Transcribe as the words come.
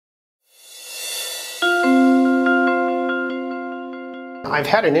I've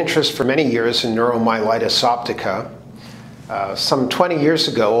had an interest for many years in neuromyelitis optica. Some 20 years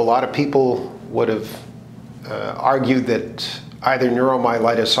ago, a lot of people would have argued that either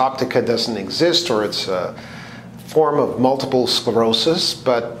neuromyelitis optica doesn't exist or it's a form of multiple sclerosis.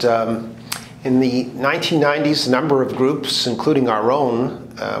 But in the 1990s, a number of groups, including our own,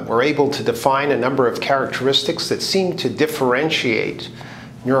 were able to define a number of characteristics that seem to differentiate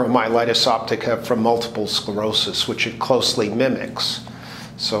neuromyelitis optica from multiple sclerosis, which it closely mimics.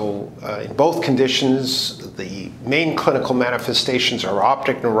 So in both conditions, the main clinical manifestations are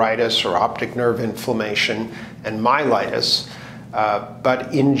optic neuritis or optic nerve inflammation and myelitis.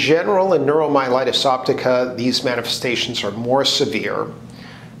 But in general, in neuromyelitis optica, these manifestations are more severe.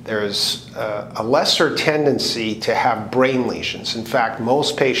 There's a lesser tendency to have brain lesions. In fact,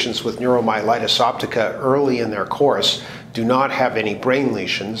 most patients with neuromyelitis optica early in their course do not have any brain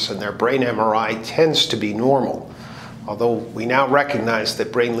lesions, and their brain MRI tends to be normal. Although we now recognize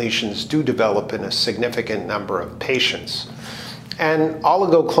that brain lesions do develop in a significant number of patients. And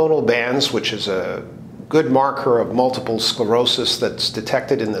oligoclonal bands, which is a good marker of multiple sclerosis that's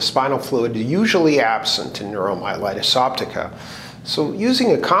detected in the spinal fluid, are usually absent in neuromyelitis optica. So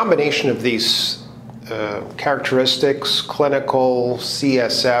using a combination of these characteristics, clinical,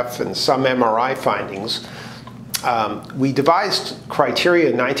 CSF, and some MRI findings, we devised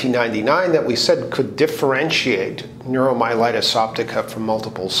criteria in 1999 that we said could differentiate neuromyelitis optica from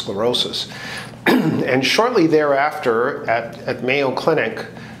multiple sclerosis. And shortly thereafter, at Mayo Clinic,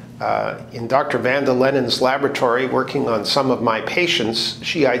 in Dr. Vanda Lennon's laboratory, working on some of my patients,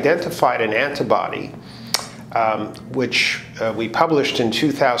 she identified an antibody which we published in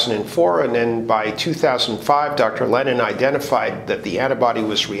 2004, and then by 2005, Dr. Lennon identified that the antibody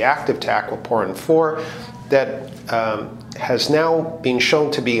was reactive to aquaporin 4, that has now been shown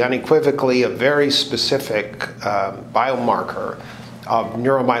to be unequivocally a very specific biomarker of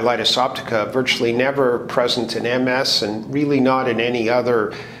neuromyelitis optica, virtually never present in MS and really not in any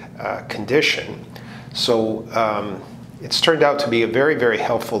other condition. So it's turned out to be a very, very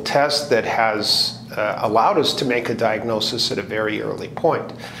helpful test that has allowed us to make a diagnosis at a very early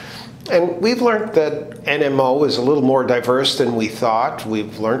point. And we've learned that NMO is a little more diverse than we thought.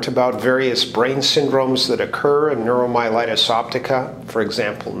 We've learned about various brain syndromes that occur in neuromyelitis optica, for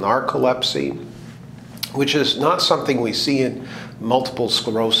example, narcolepsy, which is not something we see in multiple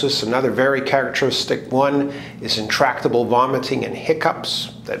sclerosis. Another very characteristic one is intractable vomiting and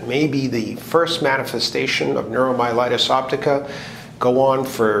hiccups that may be the first manifestation of neuromyelitis optica, go on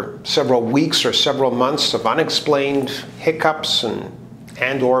for several weeks or several months of unexplained hiccups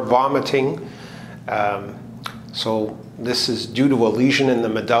and or vomiting. So this is due to a lesion in the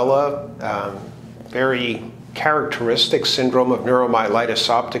medulla, very characteristic syndrome of neuromyelitis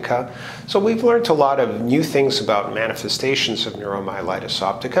optica. So we've learned a lot of new things about manifestations of neuromyelitis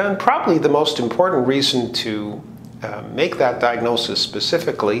optica, and probably the most important reason to make that diagnosis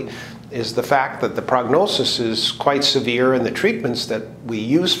specifically is the fact that the prognosis is quite severe, and the treatments that we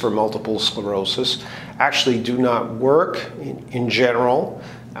use for multiple sclerosis actually do not work in general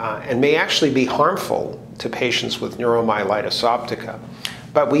and may actually be harmful to patients with neuromyelitis optica.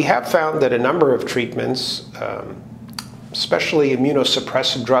 But we have found that a number of treatments, especially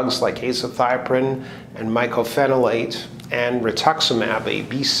immunosuppressive drugs like azathioprine and mycophenolate and rituximab, a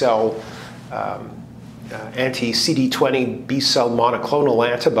B-cell anti-CD20 B-cell monoclonal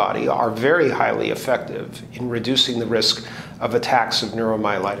antibody, are very highly effective in reducing the risk of attacks of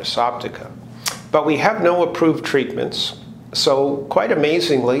neuromyelitis optica. But we have no approved treatments. So quite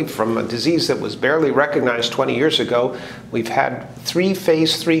amazingly, from a disease that was barely recognized 20 years ago, we've had 3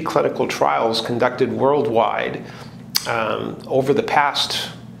 phase 3 clinical trials conducted worldwide over the past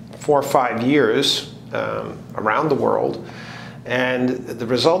 4 or 5 years around the world. And the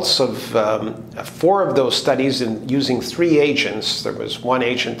results of 4 of those studies using 3 agents, there was 1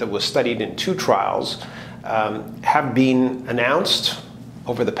 agent that was studied in 2 trials, have been announced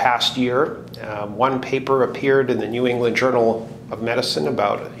over the past year. 1 paper appeared in the New England Journal of Medicine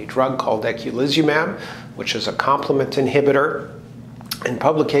about a drug called eculizumab, which is a complement inhibitor, and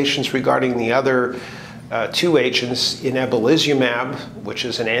publications regarding the other 2 agents, inebilizumab, which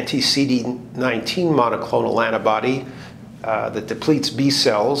is an anti-CD19 monoclonal antibody that depletes B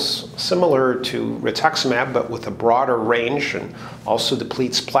cells, similar to rituximab, but with a broader range, and also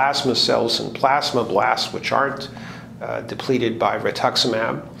depletes plasma cells and plasmablasts, which aren't depleted by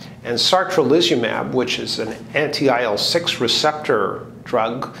rituximab, and sartrilizumab, which is an anti-IL-6 receptor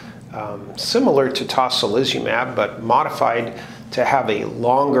drug, similar to tocilizumab, but modified to have a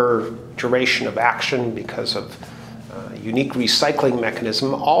longer duration of action because of a unique recycling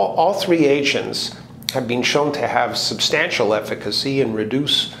mechanism. All 3 agents have been shown to have substantial efficacy and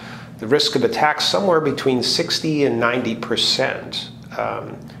reduce the risk of attacks somewhere between 60 and 90%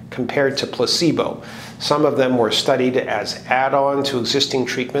 compared to placebo. Some of them were studied as add-on to existing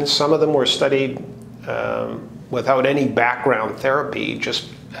treatments. Some of them were studied without any background therapy, just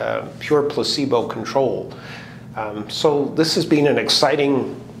pure placebo control. So this has been an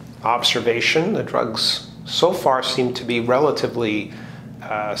exciting observation. The drugs so far seem to be relatively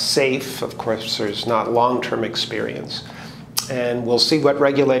safe. Of course, there's not long-term experience. And we'll see what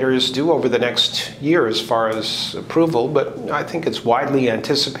regulators do over the next year as far as approval, but I think it's widely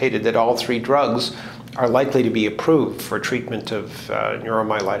anticipated that all three drugs are likely to be approved for treatment of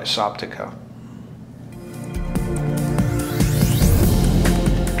neuromyelitis optica.